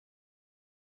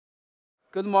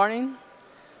Good morning.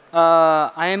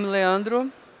 I am Leandro.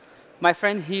 My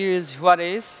friend here is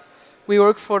Juarez. We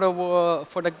work for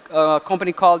the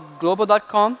company called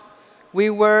Globo.com. We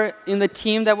were in the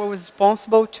team that was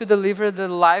responsible to deliver the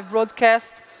live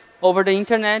broadcast over the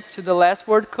internet to the last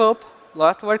World Cup,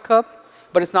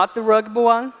 but it's not the rugby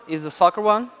one, it's the soccer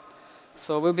one.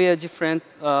 So it will be a different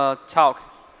talk.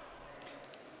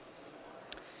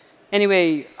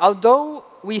 Anyway, although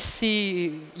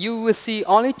you will see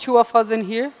only two of us in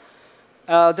here,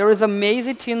 there is an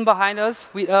amazing team behind us,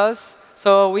 with us.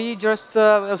 So we just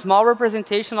a small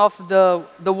representation of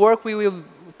the work we will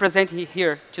present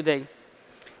here today.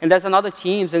 And there's another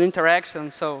teams and interaction,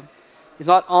 so it's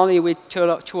not only with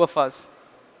two of us.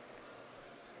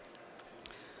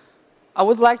 I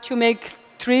would like to make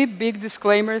three big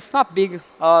disclaimers, not big,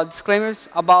 disclaimers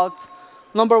about,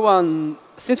 number one,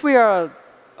 since we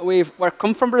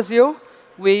come from Brazil,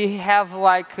 we have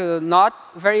like not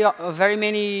very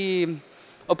many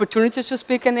opportunities to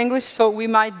speak in English, so we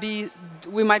might do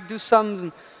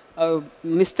some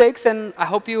mistakes, and I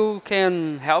hope you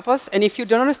can help us. And if you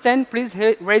don't understand, please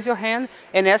raise your hand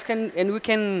and ask, and we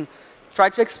can try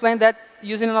to explain that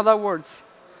using other words.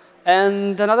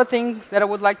 And another thing that I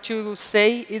would like to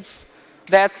say is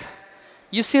that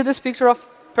you see this picture of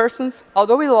persons.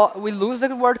 Although we lose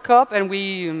the World Cup and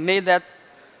we made that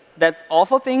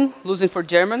awful thing, losing for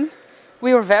Germany,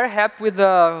 we were very happy with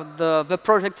the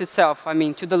project itself. I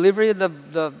mean, to deliver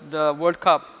the World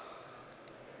Cup.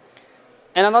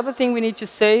 And another thing we need to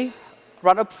say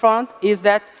right up front is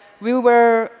that we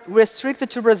were restricted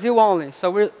to Brazil only.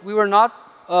 So we were not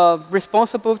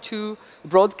responsible to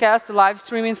broadcast live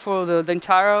streaming for the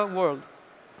entire world.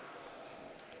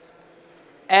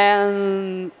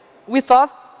 And we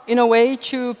thought, in a way,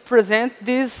 to present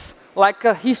this like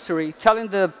a history, telling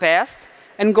the past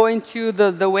and going to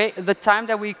the time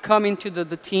that we come into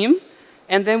the team,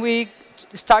 and then we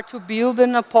start to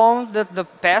building upon the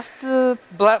past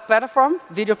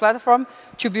video platform,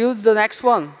 to build the next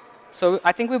one. So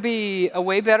I think it will be a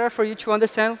way better for you to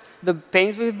understand the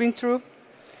pains we've been through.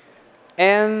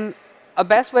 And a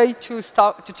best way to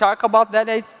talk about that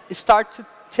is start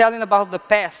telling about the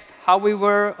past, how we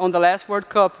were on the last World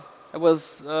Cup. It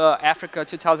was Africa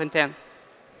 2010.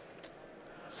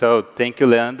 So thank you,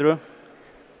 Leandro.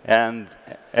 And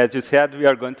as you said, we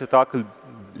are going to talk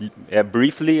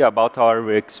briefly about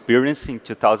our experience in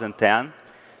 2010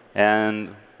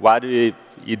 and what it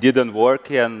didn't work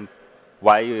and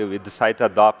why we decided to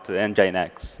adopt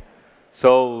Nginx.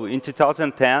 So in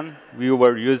 2010, we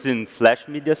were using Flash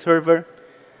Media Server.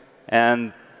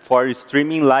 And for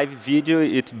streaming live video,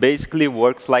 it basically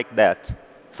works like that.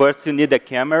 First, you need a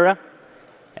camera.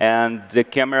 And the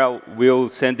camera will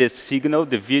send a signal,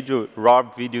 the raw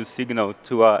video signal,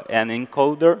 to an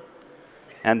encoder.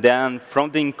 And then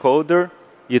from the encoder,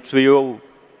 it will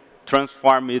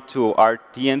transform it to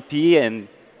RTMP and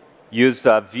use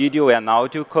a video and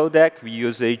audio codec. We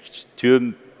use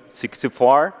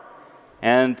H.264.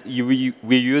 And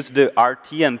we use the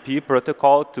RTMP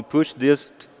protocol to push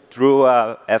this through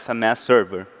a FMS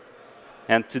server.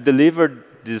 And to deliver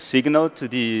the signal to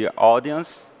the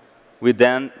audience, we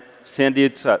then send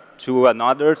it to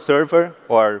another server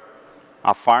or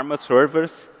a pharma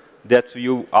servers that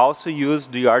will also use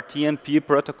the RTMP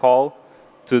protocol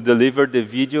to deliver the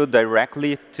video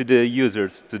directly to the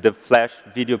users, to the Flash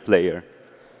video player.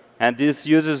 And this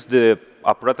uses a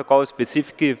protocol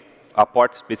specific, a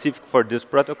port specific for this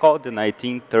protocol, the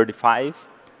 1935.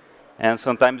 And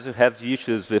sometimes you have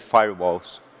issues with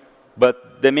firewalls.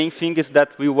 But the main thing is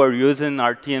that we were using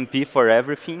RTMP for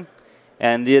everything.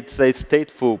 And it's a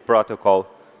stateful protocol.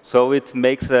 So it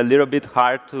makes it a little bit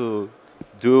hard to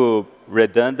do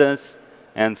redundancy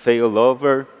and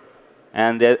failover.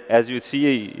 And as you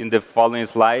see in the following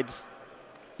slides,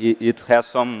 it has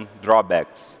some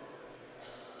drawbacks.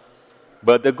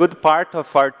 But the good part of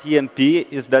RTMP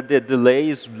is that the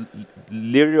delay is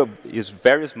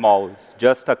very small. It's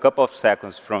just a couple of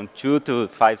seconds, from 2 to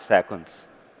 5 seconds.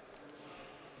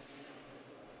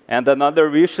 And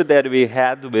another issue that we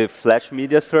had with Flash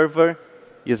Media Server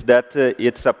is that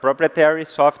it's a proprietary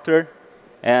software,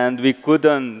 and we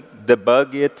couldn't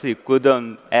debug it, we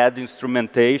couldn't add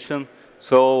instrumentation.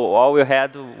 So all we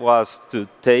had was to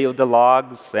tail the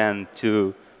logs and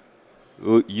to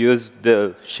use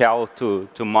the shell to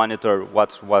monitor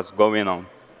what was going on.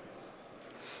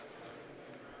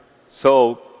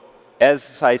 So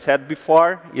as I said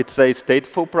before, it's a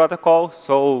stateful protocol,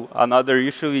 so another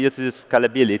issue is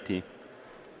scalability.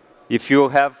 If you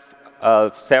have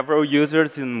several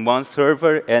users in one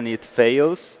server and it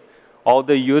fails, all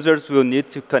the users will need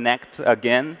to connect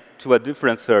again to a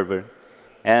different server.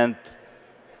 And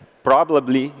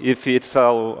probably, if it's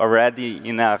already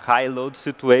in a high load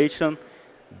situation,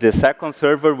 the second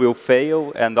server will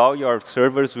fail, and all your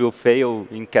servers will fail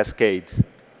in cascades.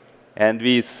 And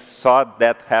we saw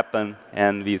that happen,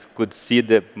 and we could see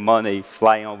the money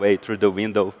flying away through the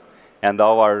window, and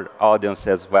all our audience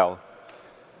as well.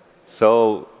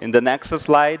 So in the next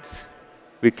slide,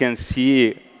 we can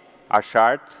see a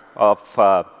chart of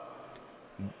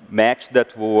match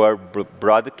that we were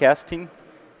broadcasting.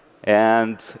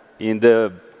 And in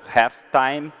the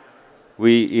halftime,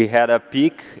 we had a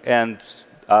peak, and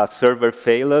a server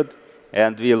failed,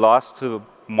 and we lost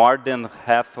more than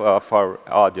half of our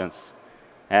audience.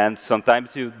 And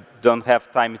sometimes you don't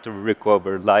have time to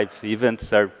recover. Live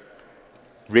events are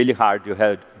really hard.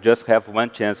 You just have one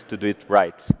chance to do it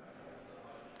right.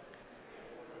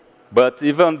 But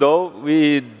even though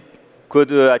we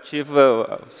could achieve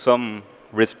some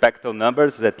respectable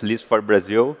numbers, at least for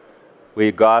Brazil,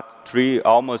 we got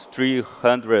almost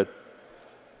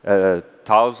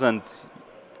 300,000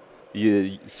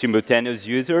 simultaneous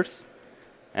users.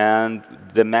 And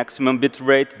the maximum bit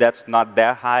rate, that's not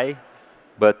that high,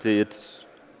 but it's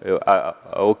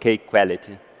OK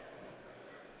quality.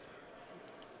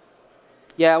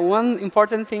 Yeah, one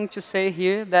important thing to say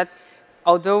here that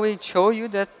although we show you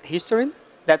that history,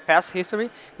 that past history,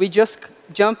 we just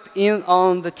jump in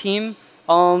on the team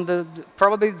on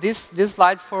probably this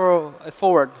slide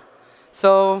forward.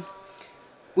 So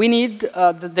we need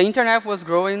the internet was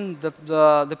growing,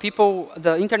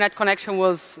 the internet connection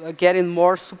was getting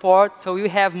more support. So we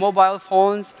have mobile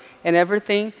phones and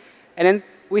everything, and then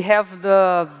we have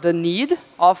the need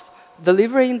of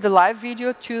delivering the live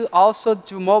video to also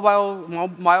to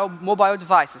mobile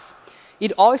devices.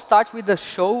 It all starts with a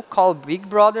show called Big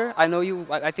Brother.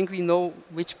 I think we know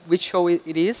which show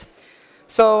it is.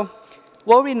 So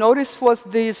what we noticed was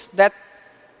that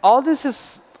all this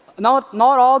is not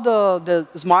all the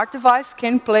smart device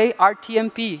can play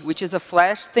RTMP, which is a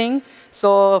flash thing.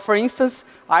 So for instance,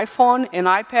 iPhone and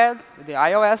iPad, the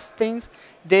iOS things,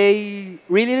 they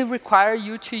really require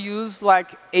you to use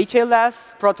like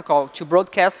HLS protocol to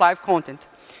broadcast live content.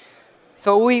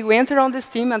 So we entered on this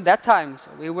team at that time. So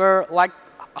we were like,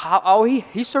 our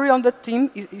history on the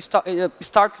team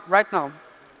start right now,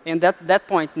 and that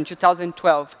point in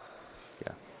 2012.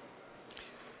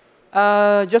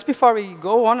 Just before we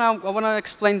go on, I want to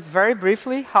explain very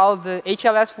briefly how the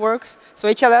HLS works. So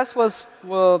HLS was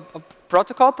a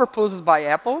protocol proposed by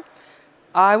Apple.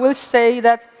 I will say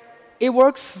that it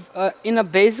works in a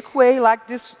basic way like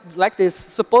this.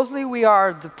 Supposedly we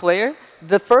are the player.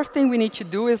 The first thing we need to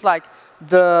do is like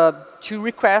to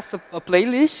request a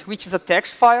playlist, which is a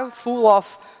text file full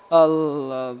of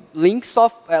links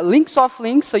of links.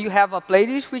 So you have a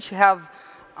playlist which have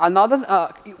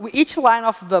another, each line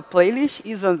of the playlist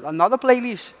is another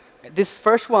playlist. This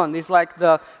first one is like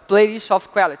the playlist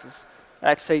of qualities,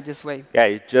 let's say this way. Yeah,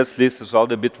 it just lists all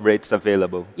the bit rates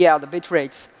available. Yeah, the bit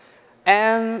rates.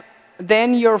 And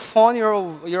then your phone,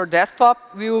 your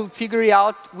desktop will figure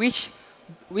out which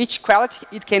quality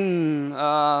it can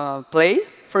play.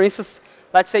 For instance,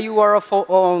 let's say you are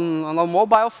on a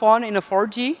mobile phone in a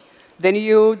 4G. Then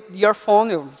your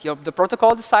phone, the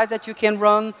protocol decides that you can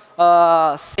run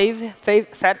save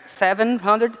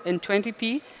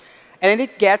 720p, and then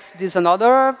it gets this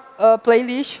another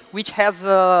playlist which has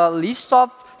a list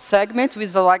of segments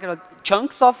with like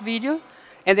chunks of video,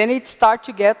 and then it starts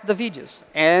to get the videos,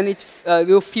 and it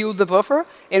will fill the buffer,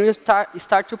 and will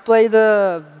start to play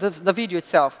the video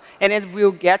itself, and it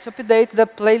will get to update the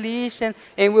playlist,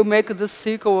 and will make the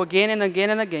cycle again and again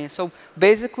and again. So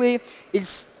basically,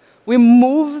 we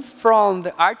moved from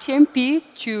the RTMP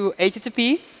to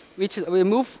HTTP, which we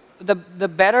moved. The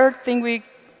better thing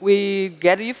we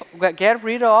get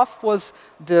rid of was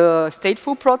the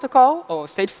stateful protocol, or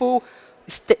stateful,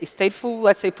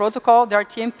 let's say, protocol, the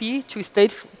RTMP, to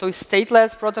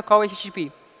stateless protocol,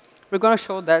 HTTP. We're going to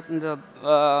show that in the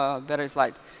better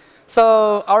slide.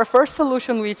 So our first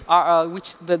solution, which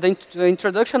the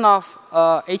introduction of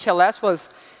HLS was,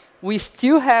 we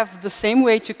still have the same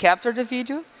way to capture the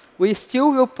video. We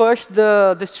still will push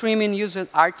the streaming using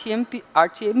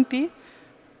RTMP.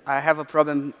 I have a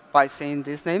problem by saying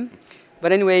this name.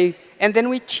 But anyway, and then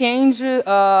we change,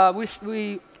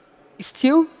 we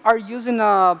still are using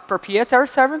a proprietary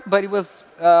server, but it was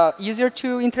easier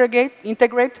to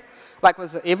integrate, like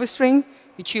was EvoStream,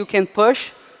 which you can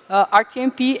push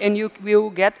RTMP, and you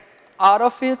will get out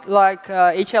of it like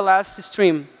HLS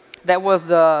stream. That was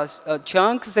the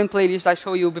chunks and playlists I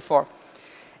showed you before.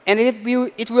 And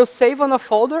it will save on a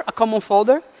folder, a common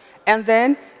folder, and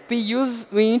then we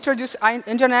introduce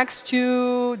Nginx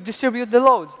to distribute the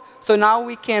load. So now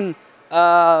we can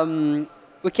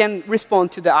we can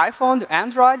respond to the iPhone, the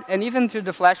Android, and even to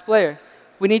the Flash player.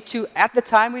 We need to, at the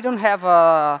time, we don't have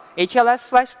a HLS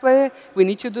Flash player. We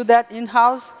need to do that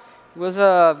in-house. It was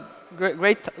a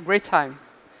great time.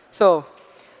 So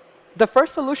the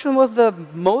first solution was the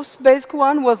most basic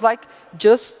one, was like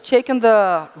just taking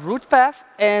the root path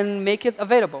and make it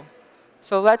available.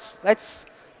 So let's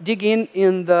dig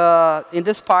in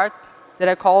this part that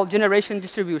I call generation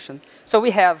distribution. So we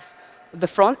have the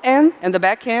front end and the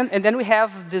back end, and then we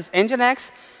have this Nginx.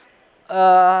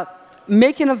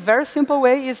 Making a very simple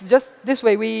way is just this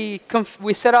way.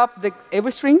 We set up the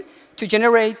every string to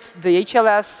generate the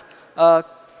HLS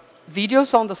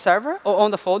videos on the server or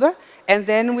on the folder, and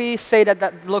then we say that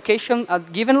that location, a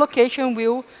given location,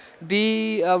 will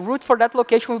be root for that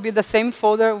location will be the same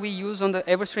folder we use on the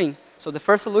every string. So the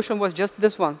first solution was just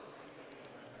this one.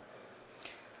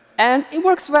 And it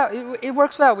works well. It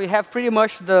works well. We have pretty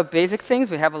much the basic things.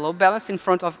 We have a load balance in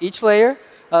front of each layer,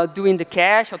 doing the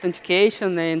cache,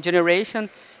 authentication, and generation.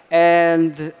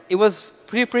 And it was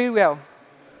pretty well.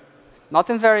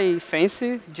 Nothing very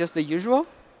fancy, just the usual.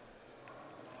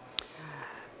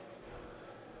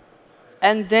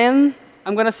 And then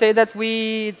I'm going to say that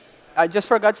I just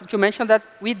forgot to mention that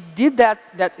we did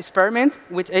that experiment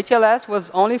with HLS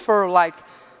was only for like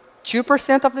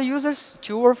 2% of the users,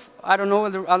 2 or I don't know,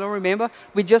 I don't remember.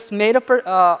 We just made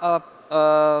a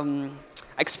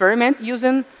experiment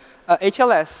using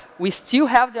HLS. We still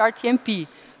have the RTMP,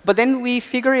 but then we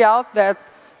figured out that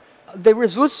the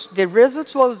results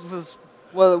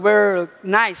were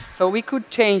nice, so we could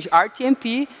change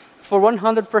RTMP for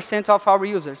 100% of our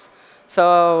users.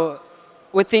 So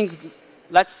we think,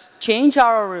 let's change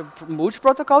our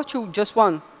multi-protocol to just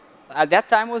one. At that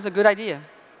time, it was a good idea.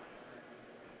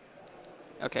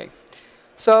 OK.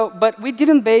 So, but we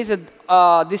didn't base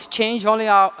this change only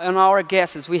on our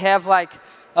guesses. We have like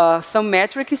some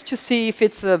metrics to see if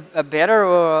it's a better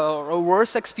or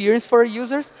worse experience for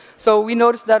users. So we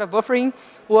noticed that buffering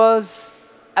was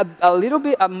a little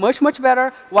bit, much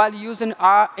better while using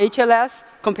our HLS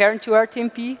comparing to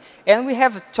RTMP. And we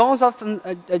have tons of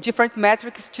different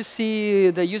metrics to see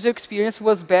the user experience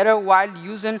was better while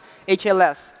using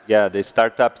HLS. Yeah, the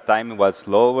startup time was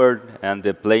lower, and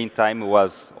the playing time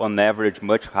was, on average,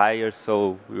 much higher.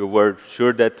 So we were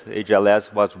sure that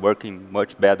HLS was working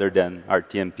much better than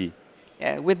RTMP.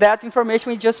 Yeah, with that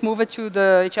information, we just moved it to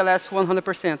the HLS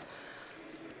 100%.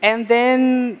 And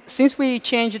then, since we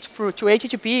changed it to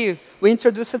HTTP, we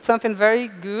introduced something very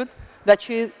good that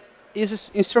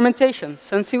is instrumentation.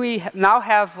 Since we now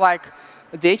have like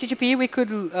the HTTP, we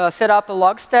could set up a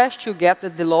log stash to get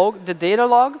the data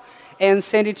log and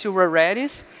send it to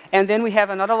Redis. And then we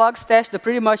have another log stash, the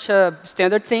pretty much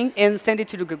standard thing, and send it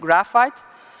to the Graphite.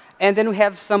 And then we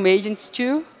have some agents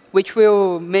too, which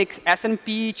will make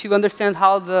SNP to understand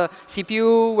how the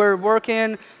CPU were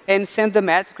working and send the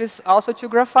metrics also to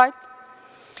Graphite.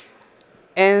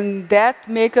 And that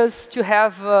makes us to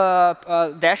have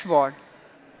a dashboard.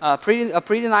 A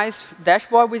pretty nice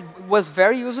dashboard, which was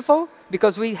very useful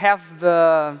because we have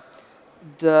how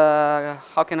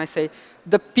can I say,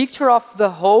 the picture of the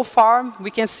whole farm. We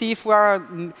can see if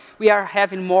we are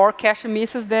having more cache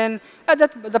misses than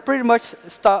the pretty much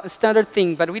standard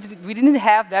thing. But we didn't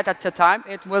have that at the time.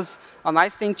 It was a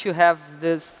nice thing to have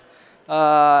this.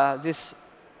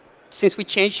 Since we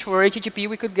changed for HTTP,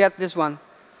 we could get this one.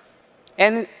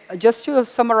 And just to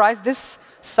summarize, this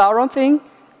Sauron thing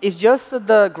is just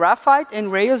the Graphite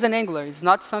and Rails and Angular. It's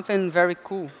not something very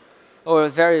cool or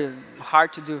very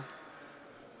hard to do.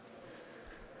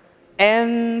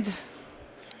 And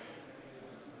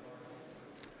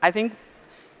I think,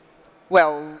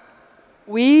 well,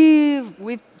 we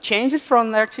changed it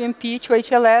from RTMP to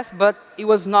HLS, but it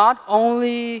was not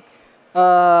only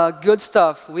good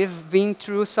stuff. We've been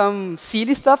through some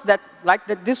silly stuff that, like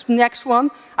this next one,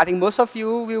 I think most of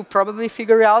you will probably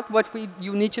figure out what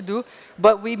you need to do,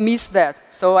 but we missed that.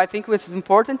 So I think it's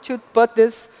important to put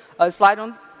this slide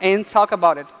on and talk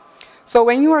about it. So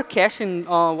when you are caching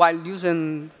while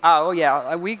using,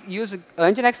 we use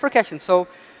Nginx for caching. So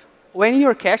when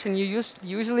you're caching, you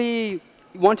usually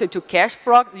wanted to cache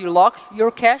you lock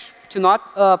your cache to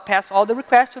not pass all the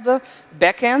requests to the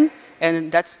backend,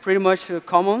 and that's pretty much a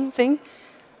common thing.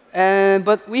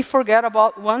 But we forget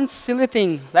about one silly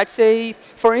thing. Let's say,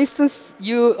 for instance,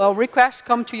 a request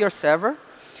come to your server,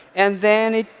 and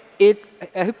then it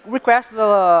requests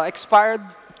the expired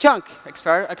chunk,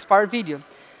 expired video.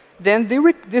 Then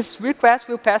this request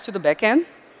will pass to the backend.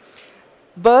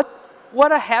 But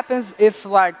what happens if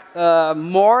like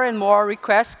more and more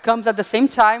requests comes at the same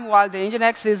time while the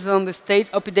Nginx is on the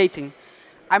state updating?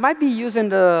 I might be using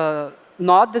the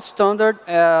not the standard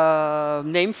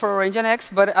name for Nginx,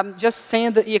 but I'm just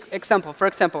saying the example. For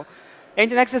example,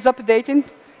 Nginx is updating,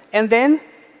 and then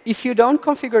if you don't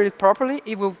configure it properly,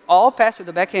 it will all pass to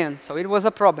the backend. So it was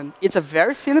a problem. It's a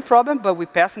very silly problem, but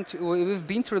we've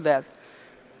been through that.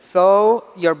 So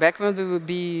your backend will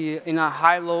be in a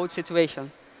high load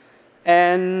situation.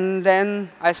 And then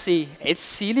I see, it's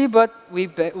silly, but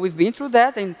we've been through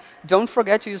that. And don't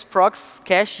forget to use prox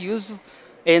cache use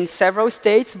in several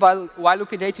states while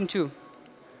updating too.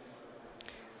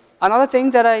 Another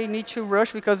thing that I need to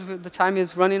rush because the time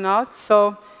is running out.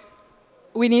 So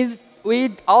we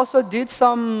also did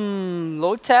some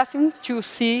load testing to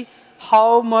see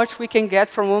how much we can get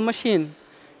from one machine.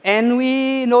 And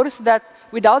we noticed that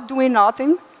without doing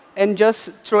nothing, and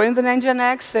just throwing the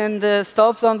Nginx and the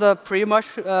stuffs on the pretty much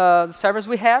servers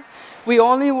we have, we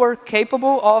only were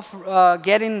capable of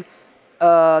getting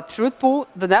throughput,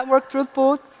 the network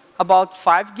throughput, about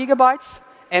 5 gigabytes,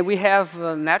 and we have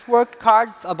network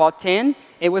cards about 10.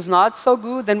 It was not so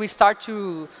good. Then we start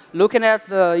to looking at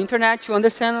the internet to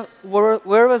understand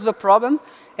where was the problem,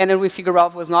 and then we figure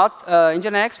out was not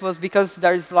Nginx, was because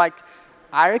there is like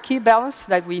hierarchy balance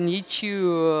that we need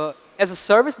to, as a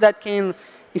service that can,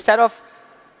 instead of,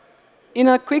 in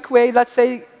a quick way, let's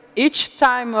say each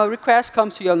time a request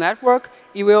comes to your network,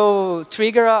 it will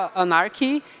trigger an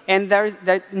hierarchy, and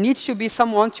there needs to be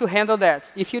someone to handle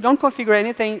that. If you don't configure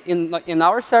anything in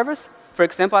our servers, for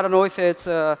example, I don't know if it's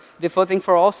a default thing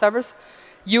for all servers,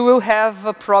 you will have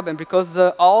a problem because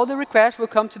all the requests will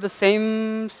come to the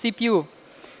same CPU.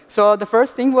 So the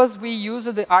first thing was we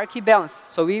used the hierarchy balance.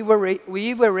 So we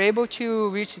were able to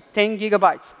reach 10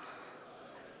 gigabytes.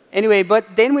 Anyway,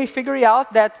 but then we figured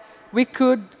out that we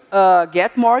could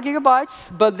get more gigabytes,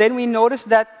 but then we noticed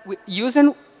that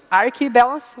using hierarchy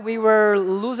balance, we were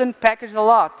losing package a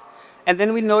lot. And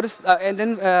then we noticed,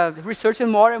 researching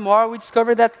more and more, we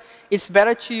discovered that it's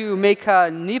better to make a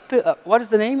NIP, what is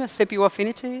the name? CPU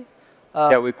affinity?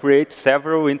 Yeah, we create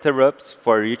several interrupts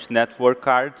for each network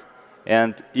card,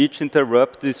 and each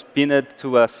interrupt is pinned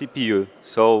to a CPU.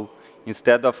 So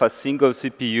instead of a single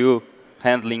CPU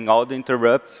handling all the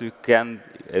interrupts, you can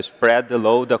spread the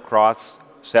load across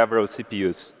several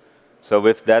CPUs. So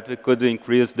with that, we could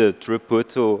increase the throughput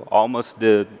to almost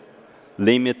the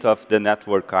limit of the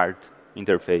network card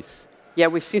interface. Yeah,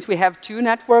 since we have 2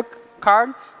 network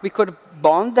cards, we could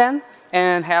bond them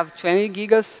and have 20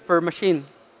 gigas per machine.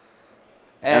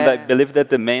 And I believe that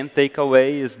the main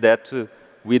takeaway is that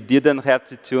we didn't have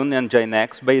to tune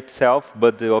Nginx by itself,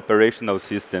 but the operational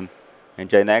system.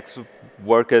 Nginx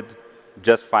worked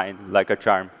just fine, like a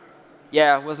charm.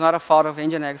 Yeah, it was not a fault of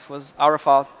Nginx, it was our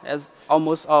fault, as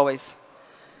almost always.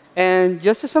 And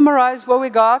just to summarize, what we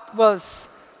got was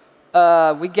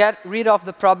we get rid of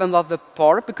the problem of the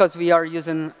port because we are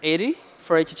using 80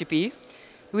 for HTTP.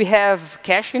 We have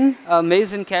caching,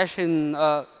 amazing caching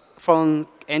from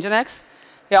Nginx.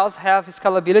 We also have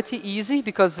scalability easy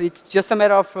because it's just a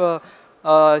matter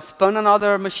of spun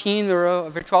another machine or a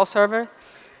virtual server.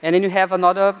 And then you have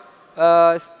another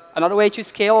way to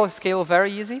scale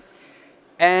very easy.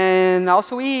 And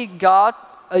also we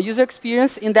got a user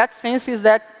experience in that sense is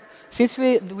that since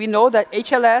we know that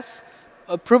HLS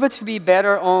proved to be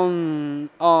better on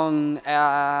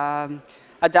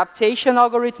adaptation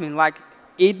algorithm, like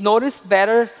it noticed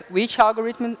better which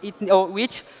algorithm, or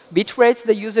which bit rates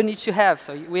the user needs to have.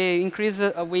 So we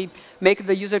make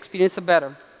the user experience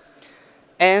better.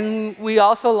 And we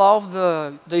also love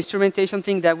the instrumentation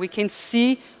thing that we can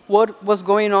see what was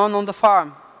going on the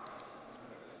farm.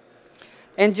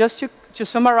 And just to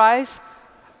summarize,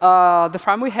 the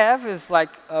farm we have is like,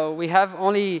 we have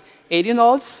only 80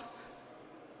 nodes,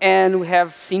 and we have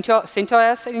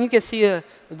CentOS, and you can see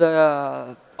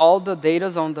all the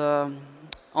data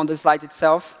on the slide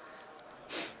itself.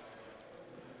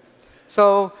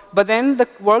 So, but then the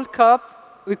World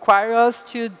Cup requires us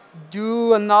to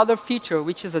do another feature,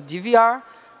 which is a DVR,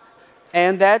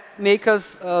 and that makes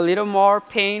us a little more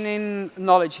pain in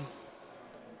knowledge.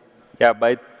 Yeah,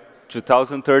 by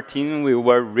 2013, we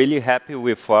were really happy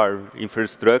with our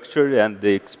infrastructure and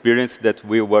the experience that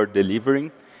we were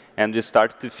delivering, and we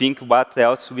started to think what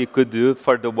else we could do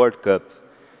for the World Cup.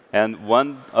 And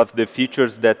one of the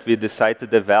features that we decided to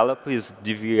develop is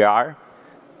DVR,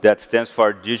 that stands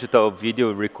for digital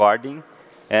video recording.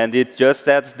 And it just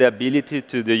adds the ability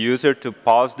to the user to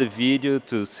pause the video,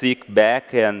 to seek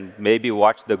back, and maybe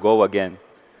watch the goal again.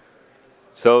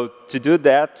 So to do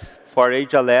that, for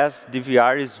HLS,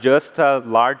 DVR is just a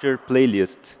larger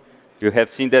playlist. You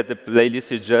have seen that the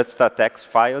playlist is just a text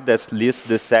file that lists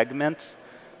the segments.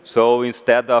 So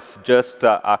instead of just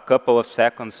a couple of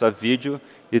seconds of video,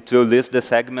 it will list the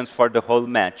segments for the whole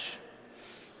match.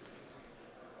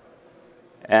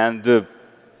 And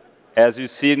as you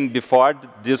seen before,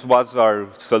 this was our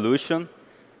solution.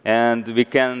 And we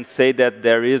can say that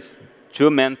there is two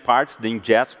main parts, the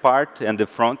ingest part and the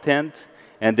front end.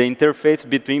 And the interface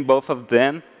between both of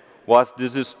them was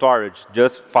this storage,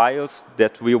 just files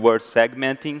that we were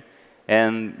segmenting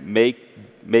and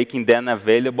making them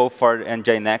available for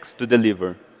Nginx to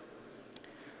deliver.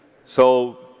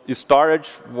 So storage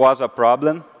was a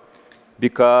problem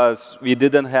because we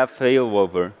didn't have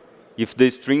failover. If the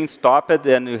string stopped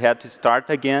and we had to start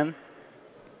again,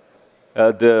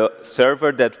 the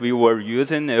server that we were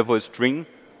using, EvoString,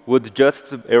 would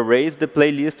just erase the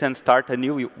playlist and start a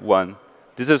new one.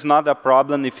 This is not a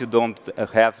problem if you don't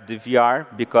have DVR,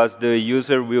 because the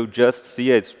user will just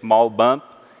see a small bump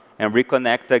and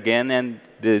reconnect again, and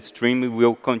the stream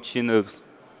will continue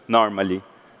normally.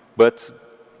 But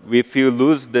if you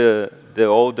lose the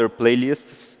older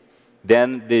playlists,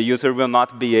 then the user will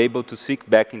not be able to seek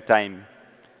back in time.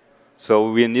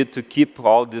 So we need to keep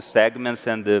all the segments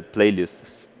and the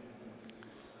playlists.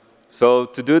 So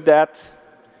to do that,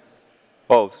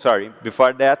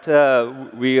 before that,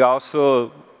 we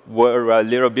also were a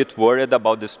little bit worried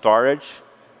about the storage,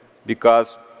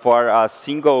 because for a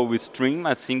single stream,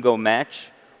 a single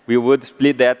match, we would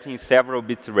split that in several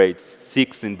bit rates,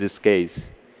 6 in this case.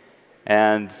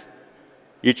 And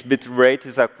each bit rate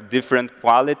is a different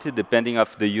quality, depending on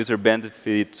the user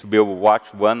bandwidth to be able to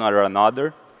watch one or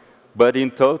another. But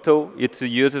in total, it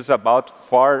uses about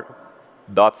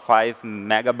 4.5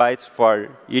 megabytes for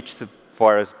each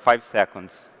for 5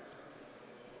 seconds.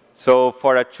 So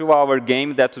for a 2-hour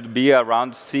game, that would be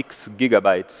around 6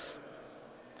 gigabytes.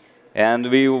 And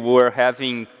we were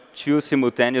having 2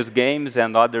 simultaneous games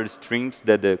and other streams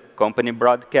that the company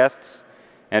broadcasts,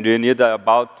 and we need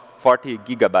about 40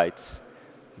 gigabytes.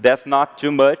 That's not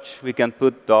too much. We can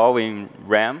put all in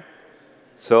RAM.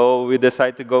 So we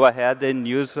decided to go ahead and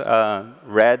use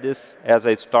Redis as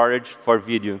a storage for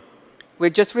video. We're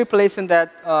just replacing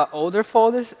that older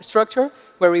folder structure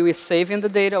where we were saving the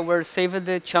data, we're saving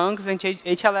the chunks and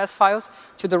HLS files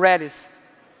to the Redis.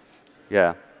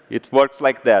 Yeah, it works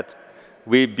like that.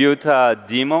 We built a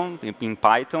daemon in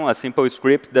Python, a simple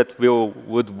script that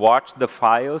would watch the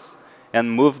files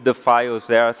and move the files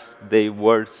as they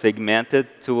were segmented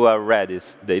to a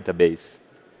Redis database.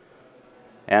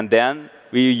 And then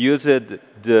we used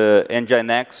the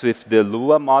Nginx with the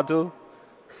Lua module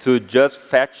to just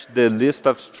fetch the list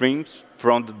of streams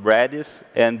from the Redis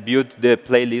and build the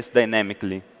playlist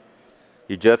dynamically.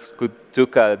 It just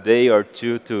took a day or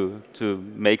two to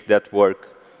make that work.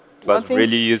 It was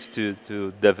really used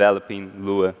to developing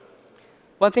Lua.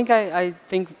 One thing I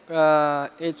think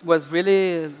it was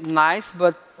really nice,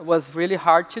 but was really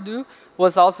hard to do,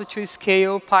 was also to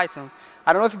scale Python.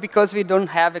 I don't know if because we don't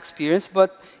have experience,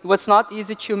 but it was not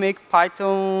easy to make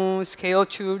Python scale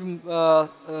to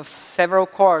several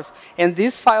cores. And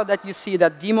this file that you see,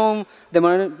 that daemon,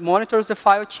 monitors the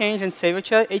file change and save it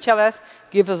to HLS,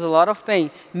 gives us a lot of pain.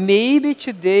 Maybe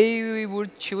today we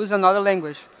would choose another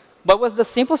language. But was the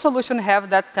simple solution to have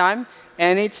that time,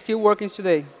 and it's still working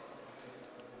today.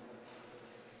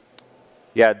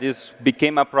 Yeah, this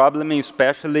became a problem,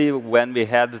 especially when we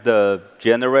had the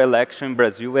general election in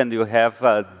Brazil, and you have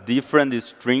a different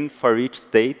string for each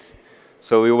state.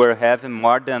 So we were having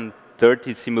more than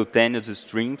 30 simultaneous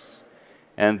streams.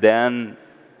 And then,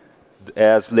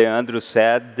 as Leandro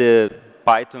said, the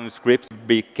Python script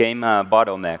became a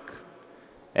bottleneck.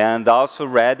 And also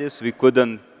Redis, we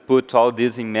couldn't put all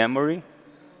this in memory.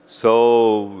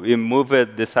 So we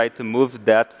decided to move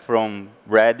that from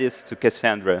Redis to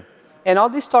Cassandra. And all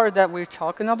these stories that we're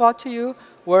talking about to you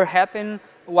were happening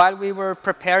while we were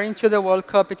preparing to the World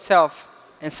Cup itself.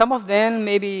 And some of them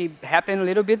maybe happened a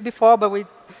little bit before, but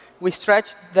we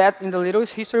stretched that in the little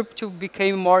history to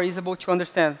become more easable to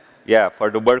understand. Yeah,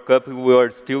 for the World Cup, we were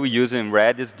still using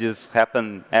Redis. This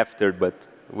happened after, but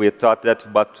we thought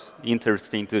that was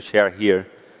interesting to share here.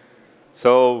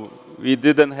 So we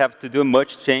didn't have to do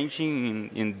much changing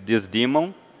in this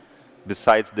daemon,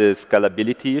 besides the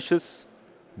scalability issues.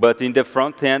 But in the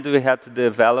front end, we had to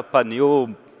develop a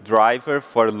new driver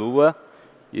for Lua.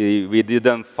 We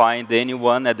didn't find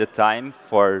anyone at the time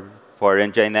for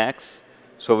Nginx,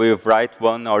 so we write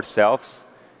one ourselves.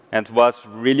 And it was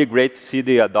really great to see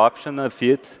the adoption of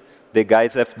it. The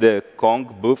guys at the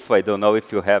Kong booth, I don't know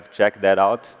if you have checked that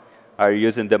out, are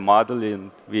using the model,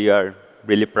 and we are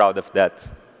really proud of that.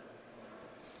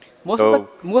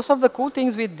 Most of the cool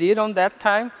things we did on that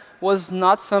time was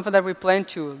not something that we planned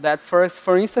to. That first,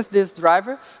 for instance, this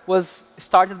driver was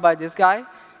started by this guy,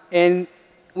 and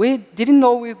we didn't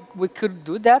know we could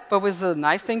do that, but it was a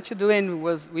nice thing to do, and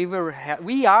we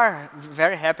are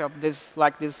very happy of this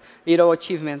this little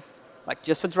achievement, like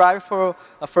just a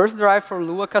first drive for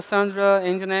Lua Cassandra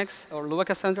Nginx or Lua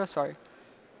Cassandra, sorry.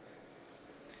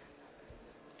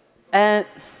 And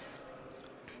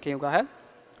can you go ahead?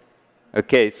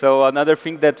 Okay, so another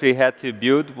thing that we had to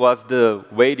build was the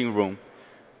waiting room.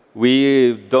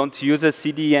 We don't use a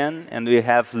CDN, and we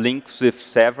have links with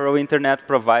several internet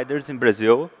providers in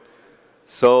Brazil.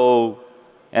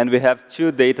 And we have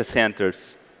 2 data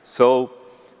centers. So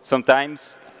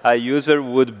sometimes a user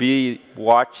would be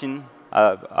watching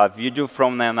a video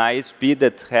from an ISP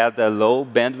that had a low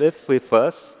bandwidth with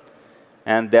us,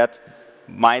 and that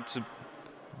might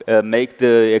make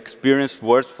the experience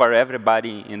worse for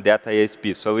everybody in that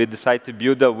ISP. So we decided to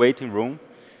build a waiting room.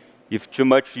 If too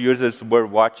much users were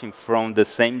watching from the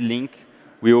same link,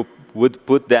 we would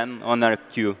put them on our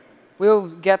queue. We'll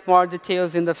get more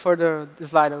details in the further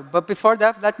slide. But before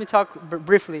that, let me talk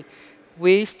briefly.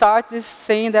 We start this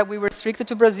saying that we were restricted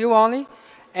to Brazil only,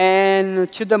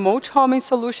 and to the multi-homing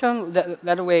solution,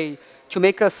 that way, to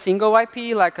make a single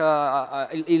IP, like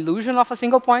an illusion of a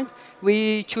single point,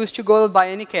 we choose to go by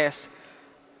any cast.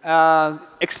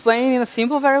 Explain in a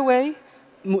simple, very way,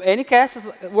 any cast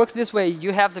works this way.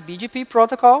 You have the BGP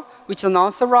protocol, which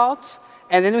announces the routes,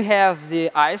 and then we have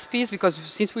the ISPs, because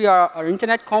since we are an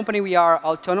internet company, we are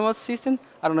autonomous system.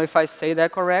 I don't know if I say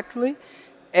that correctly.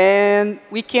 And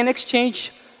we can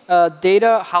exchange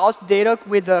house data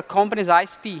with the company's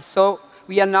ISP. So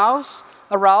we announce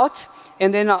a route,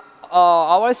 and then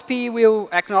our ISP will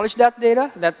acknowledge that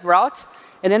data, that route.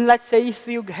 And then let's say if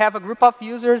you have a group of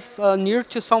users near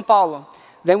to São Paulo,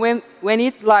 then when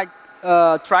it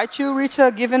try to reach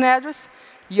a given address,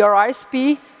 your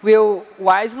ISP will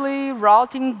wisely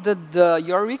routing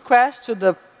your request to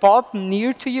the POP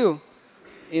near to you,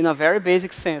 in a very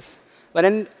basic sense. But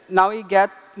then now we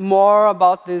get more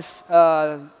about this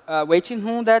waiting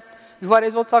room that what I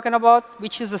was talking about,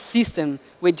 which is a system.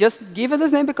 We just give it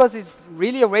this name because it's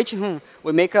really a waiting room.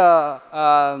 We make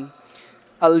a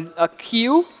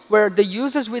queue where the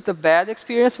users with a bad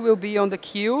experience will be on the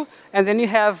queue, and then you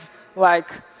have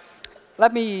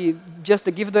let me just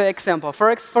give the example.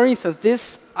 For instance,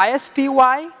 this ISPY,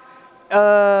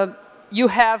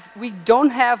 we don't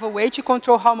have a way to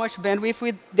control how much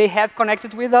bandwidth they have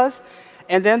connected with us,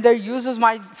 and then their users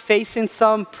might facing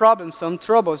some problems, some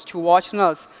troubles to watching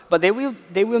us, but they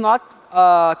will not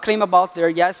claim about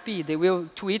their ISP. They will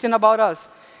tweet about us,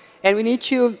 and we need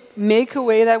to make a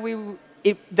way that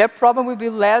that problem will be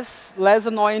less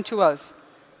annoying to us,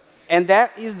 and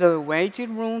that is the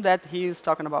waiting room that he is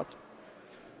talking about.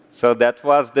 So that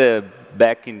was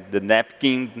back in the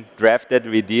napkin draft that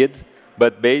we did.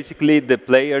 But basically, the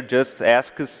player just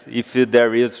asks if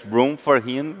there is room for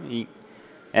him,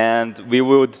 and we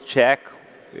would check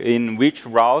in which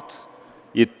route,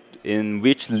 in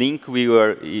which link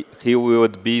he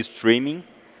would be streaming.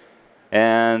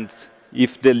 And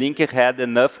if the link had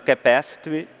enough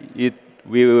capacity,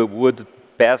 we would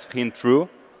pass him through.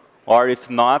 Or if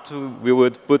not, we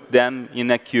would put them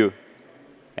in a queue.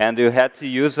 And you had to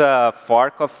use a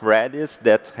fork of Redis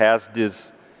that has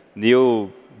this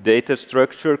new data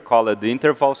structure called the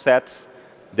interval sets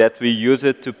that we use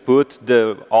it to put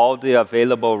all the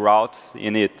available routes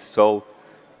in it. So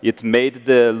it made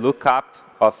the lookup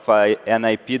of an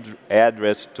IP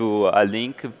address to a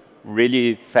link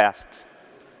really fast.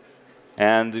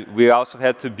 And we also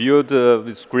had to build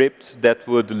scripts that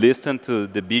would listen to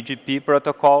the BGP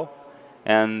protocol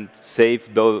and save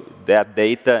that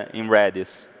data in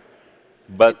Redis.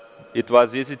 But it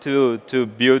was easy to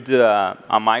build a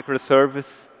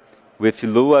microservice with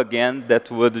Lua again that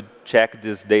would check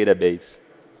this database.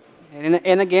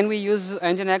 And again, we use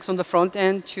Nginx on the front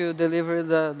end to deliver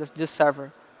this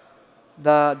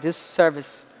this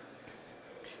service.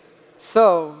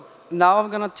 So now I'm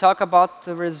going to talk about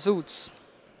the results.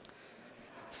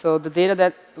 So the data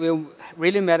that will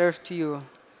really matter to you.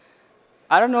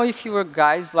 I don't know if you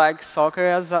guys like soccer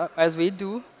as we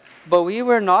do, but we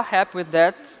were not happy with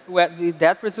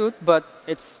that result. But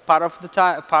it's part of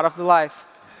the life.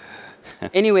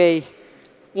 Anyway,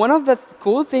 one of the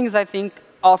cool things I think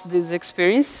of this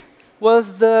experience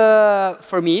was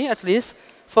for me at least,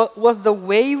 was the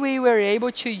way we were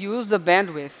able to use the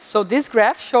bandwidth. So this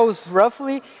graph shows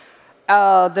roughly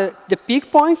the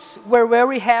peak points where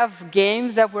we have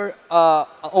games that were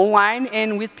online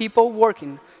and with people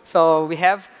working. So we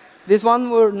have, this one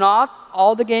were not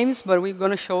all the games, but we're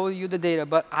going to show you the data.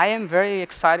 But I am very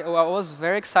excited, I was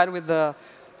very excited with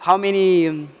how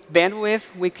many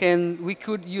bandwidth we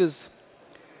could use.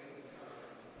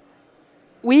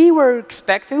 we were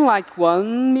expecting like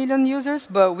 1 million users,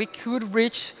 but we could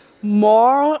reach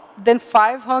more than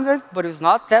 500, but it was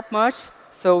not that much.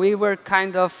 So we were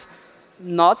kind of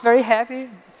not very happy.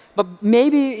 But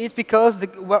maybe it's because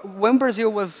when Brazil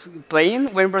was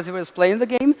playing the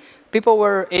game, people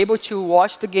were able to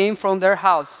watch the game from their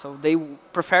house. So they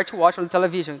prefer to watch on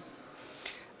television.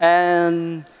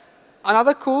 And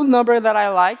another cool number that I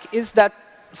like is that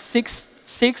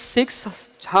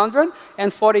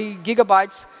 640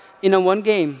 gigabytes in a one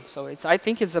game. So I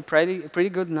think it's a pretty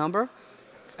good number,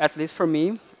 at least for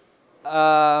me.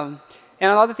 And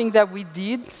another thing that we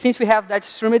did, since we have that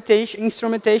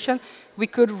instrumentation, we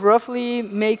could roughly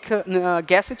make a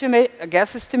guess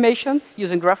estimation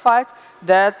using graphite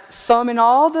that sum in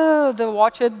all the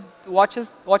watch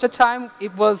time,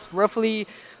 it was roughly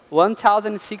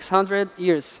 1,600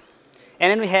 years.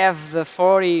 And then we have the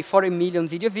 40 million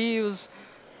video views,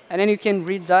 and then you can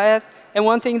read that. And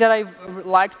one thing that I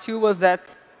liked too was that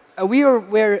we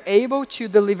were able to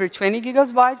deliver 20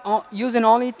 gigabytes using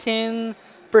only 10%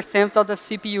 of the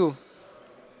CPU.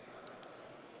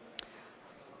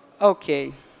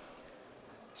 OK.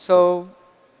 So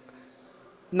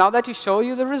now that you show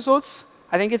you the results,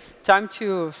 I think it's time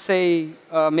to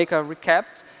make a recap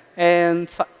and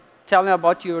tell me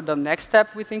about the next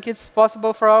step we think it's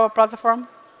possible for our platform.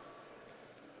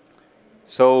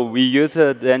 So we use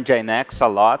the Nginx a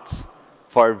lot.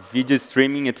 For video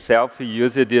streaming itself, we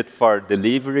used it for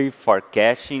delivery, for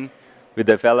caching. We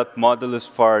developed modules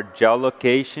for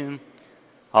geolocation,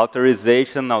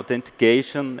 authorization,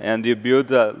 authentication, and we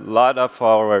build a lot of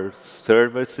our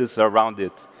services around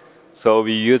it. So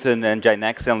we use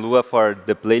Nginx and Lua for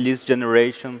the playlist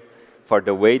generation, for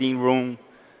the waiting room.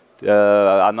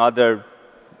 Another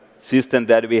system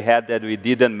that we had that we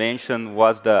didn't mention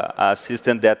was the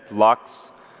system that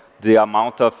locks the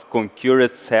amount of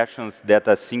concurrent sessions that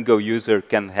a single user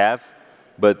can have.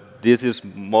 But this is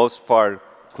most for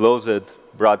closed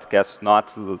broadcasts,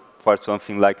 not for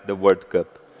something like the World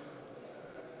Cup.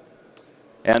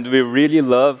 And we really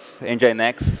love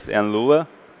Nginx and Lua.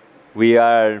 We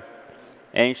are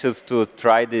anxious to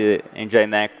try the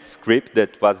Nginx script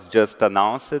that was just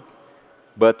announced.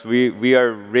 But we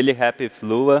are really happy with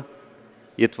Lua.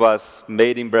 It was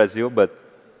made in Brazil, but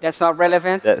that's not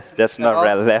relevant. That's not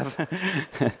relevant.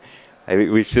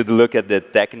 We should look at the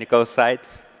technical side.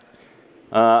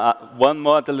 One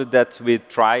model that we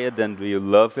tried and we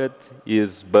love it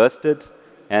is Busted,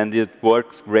 and it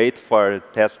works great for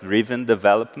test-driven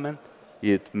development.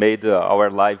 It made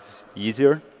our lives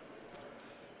easier.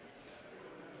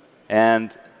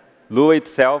 And Lua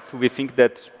itself, we think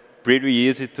that's pretty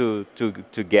easy to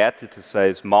get. It's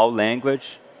a small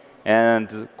language.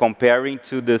 And comparing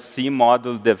to the C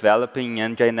model developing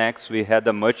Nginx, we had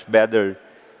a much better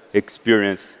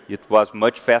experience. It was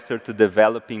much faster to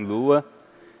develop in Lua,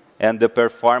 and the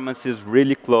performance is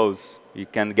really close. You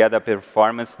can get a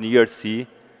performance near C.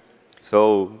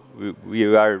 So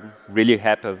we are really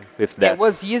happy with that. It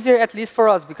was easier, at least for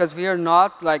us, because we are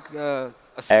not like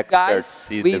expert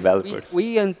C developers.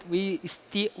 We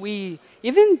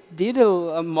even did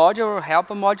a module,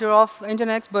 help a module of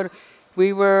Nginx, but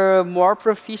we were more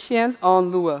proficient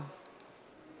on Lua.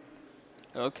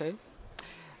 OK.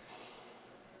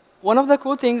 One of the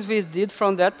cool things we did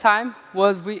from that time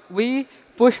was we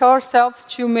pushed ourselves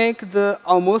to make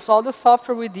almost all the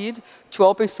software we did to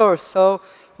open source. So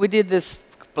we did this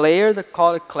player that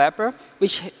called it Clapper,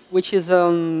 which is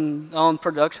on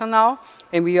production now,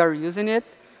 and we are using it.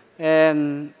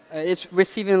 And it's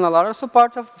receiving a lot of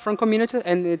support from community,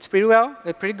 and it's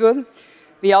pretty good.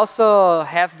 We also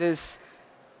have this.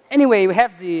 Anyway, we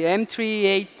have the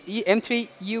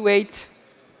M3U8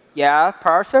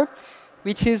 parser,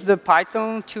 which is the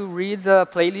Python to read the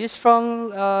playlist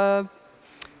from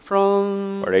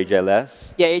or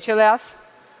HLS. Yeah, HLS.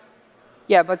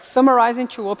 Yeah, but summarizing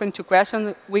to open to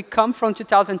question, we come from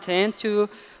 2010 to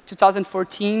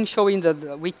 2014, showing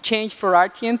that we changed from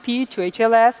RTMP to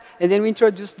HLS, and then we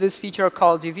introduced this feature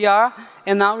called DVR,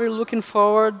 and now we're looking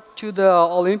forward to the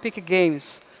Olympic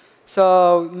Games.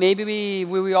 So maybe we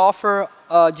will offer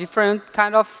different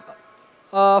kind of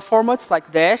formats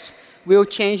like Dash. We'll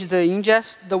change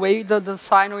the way the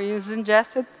signal is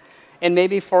ingested, and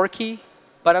maybe 4-key.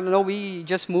 But I don't know, we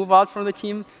just move out from the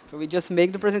team, so we just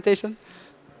make the presentation.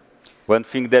 One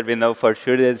thing that we know for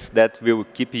sure is that we will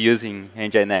keep using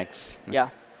Nginx. Yeah.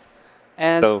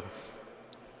 And so,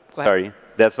 sorry,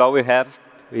 that's all we have.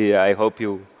 I hope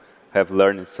you have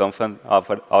learned something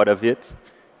out of it.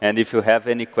 And if you have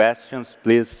any questions,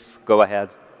 please go ahead.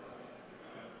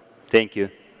 Thank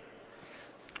you.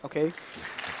 OK.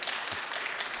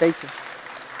 Thank you.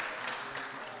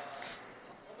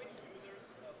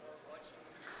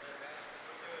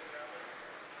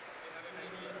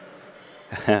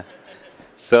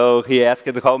 So he asked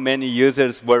how many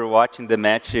users were watching the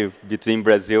match between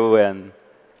Brazil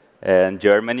and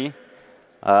Germany.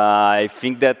 I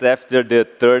think that after the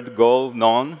third goal,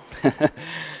 none.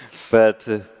 But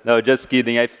no, just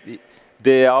kidding.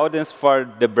 The audience for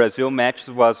the Brazil match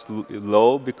was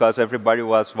low because everybody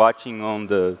was watching on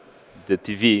the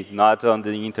TV, not on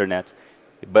the internet.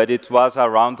 But it was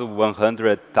around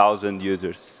 100,000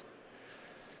 users.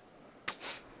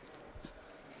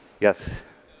 Yes.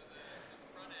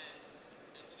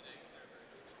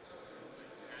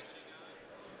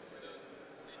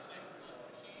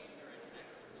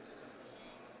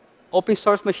 Open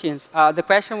source machines. The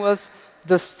question was,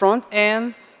 the front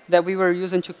end that we were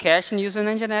using to cache and using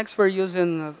Nginx, we're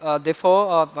using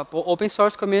default open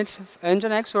source community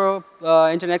Nginx or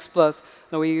Nginx Plus.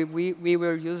 No, we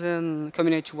were using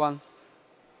community one.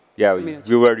 Yeah,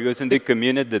 we were using the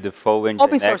community, the default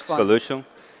Nginx solution.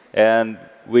 And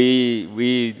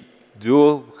we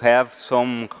do have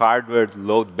some hardware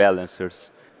load balancers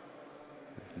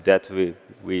that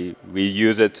we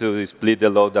use it to split the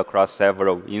load across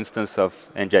several instances of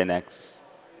Nginx.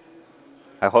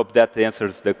 I hope that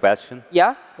answers the question.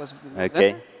 Yeah.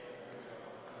 Okay.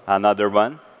 Another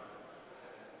one.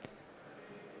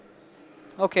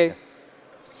 Okay.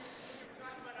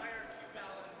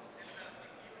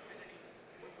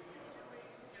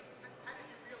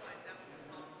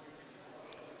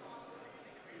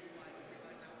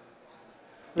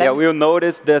 Yeah, we'll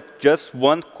notice that just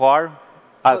one core.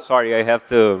 Sorry, I have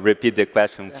to repeat the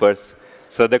question first.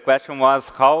 So the question was,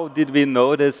 how did we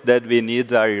notice that we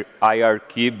need our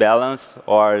hierarchy balance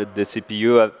or the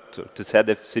CPU to set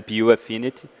the CPU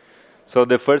affinity? So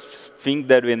the first thing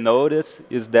that we noticed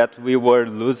is that we were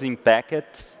losing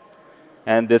packets.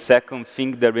 And the second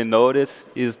thing that we noticed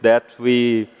is that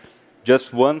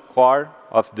just one core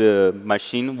of the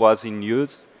machine was in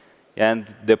use.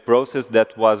 And the process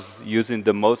that was using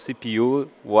the most CPU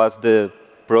was the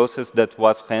process that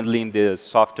was handling the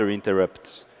software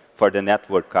interrupts for the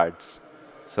network cards.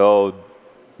 So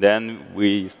then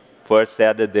we first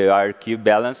added the hierarchy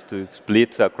balance to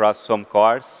split across some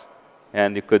cores,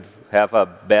 and you could have a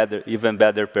even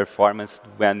better performance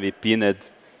when we pinned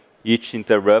each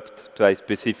interrupt to a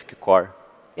specific core.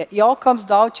 Yeah, it all comes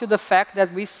down to the fact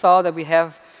that we saw that we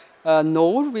have a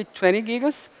node with 20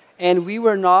 gigas, and we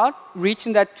were not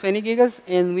reaching that 20 gigas,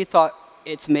 and we thought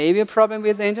it's maybe a problem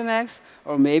with Nginx,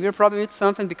 or maybe a problem with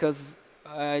something, because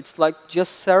it's like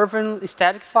just serving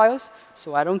static files,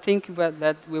 so I don't think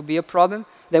that will be a problem.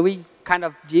 Then we kind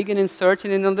of digging and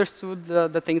searching and understood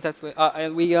the things that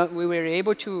we were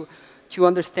able to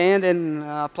understand and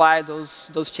apply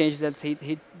those changes that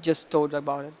he just told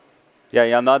about it.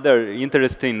 Yeah, another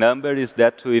interesting number is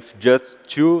that with just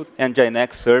 2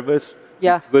 Nginx servers,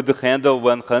 it could handle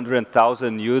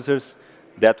 100,000 users.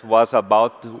 That was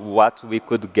about what we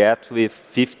could get with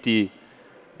 50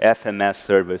 FMS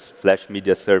servers, flash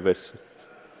media servers.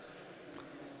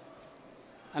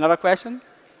 Another question?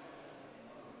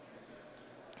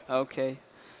 OK.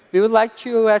 We would like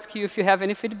to ask you if you have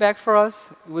any feedback for us.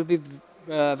 It would be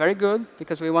very good,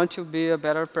 because we want to be a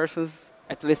better persons,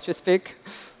 at least to speak.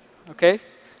 OK?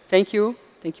 Thank you.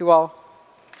 Thank you all.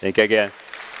 Thank you again.